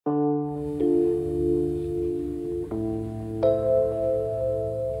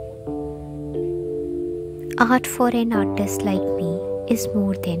Art for an artist like me is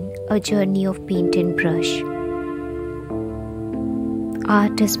more than a journey of paint and brush.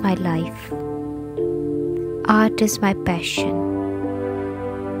 Art is my life. Art is my passion,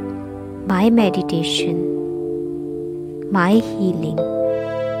 my meditation, my healing,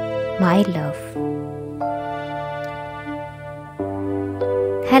 my love.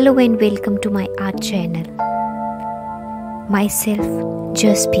 Hello and welcome to my art channel. Myself,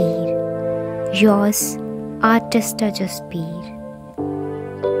 Jasbir. Yours, Artista Jasbir.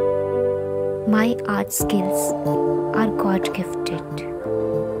 My art skills are God-gifted.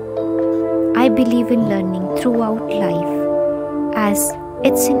 I believe in learning throughout life as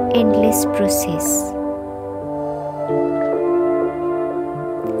it's an endless process.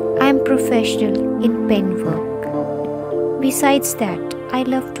 I am professional in pen work. Besides that, I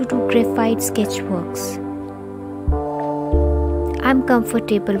love to do graphite sketchworks. I am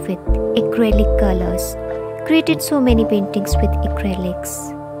comfortable with acrylic colors. Created so many paintings with acrylics.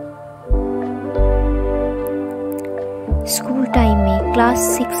 School time में class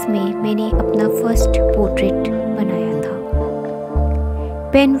 6 में मैंने अपना first portrait बनाया था।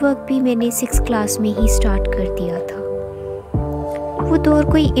 Pen work भी मैंने 6 class में ही start कर दिया था। वो दौर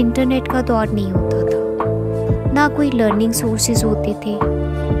कोई इंटरनेट का दौर नहीं होता था, ना कोई लर्निंग सोर्सेज होते थे।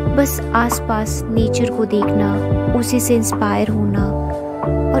 बस आसपास नेचर को देखना, उसी से इंस्पायर होना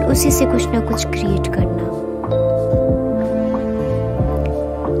और उसी से कुछ ना कुछ क्रिएट करना।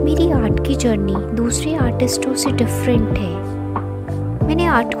 मेरी आर्ट की जर्नी दूसरे आर्टिस्टों से डिफरेंट है। मैंने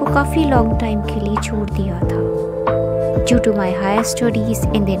आर्ट को काफ़ी लॉन्ग टाइम के लिए छोड़ दिया था due to my higher studies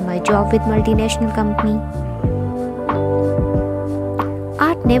and then my job with multinational company.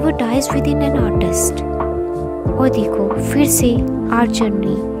 Art never dies with in an artist. और देखो, फिर से आर्ट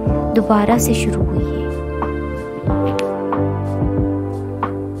जर्नी दोबारा से शुरू हुई है।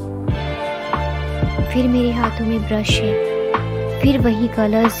 फिर मेरे हाथों में ब्रश है, फिर वही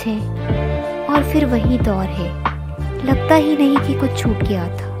कलर्स हैं और फिर वही दौर है। लगता ही नहीं कि कुछ छूट गया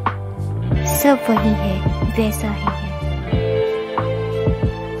था। सब वही है, वैसा ही है।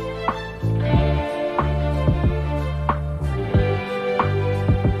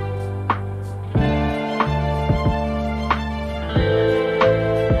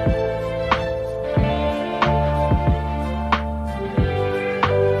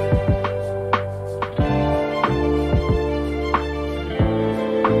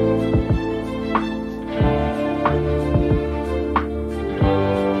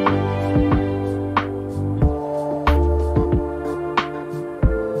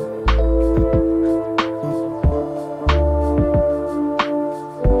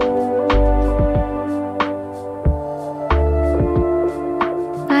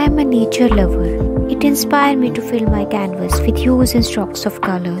 I am a nature lover. It inspired me to fill my canvas with hues and strokes of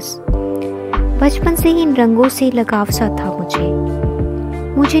colors. बचपन से ही इन रंगों से लगाव सा था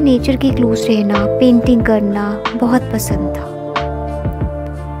मुझे नेचर के क्लोज रहना, पेंटिंग करना बहुत पसंद था।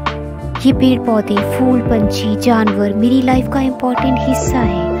 ये पेड़ पौधे, फूल, पंछी, जानवर मेरी लाइफ का इम्पोर्टेंट हिस्सा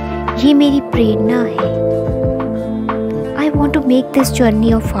है। ये मेरी प्रेरणा है। I want to make this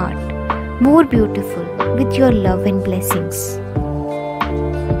journey of art more beautiful with your love and blessings.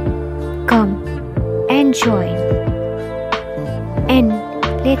 Come and join, and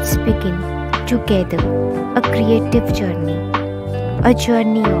let's begin together a creative journey, a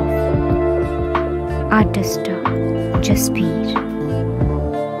journey of Artista Jasbir.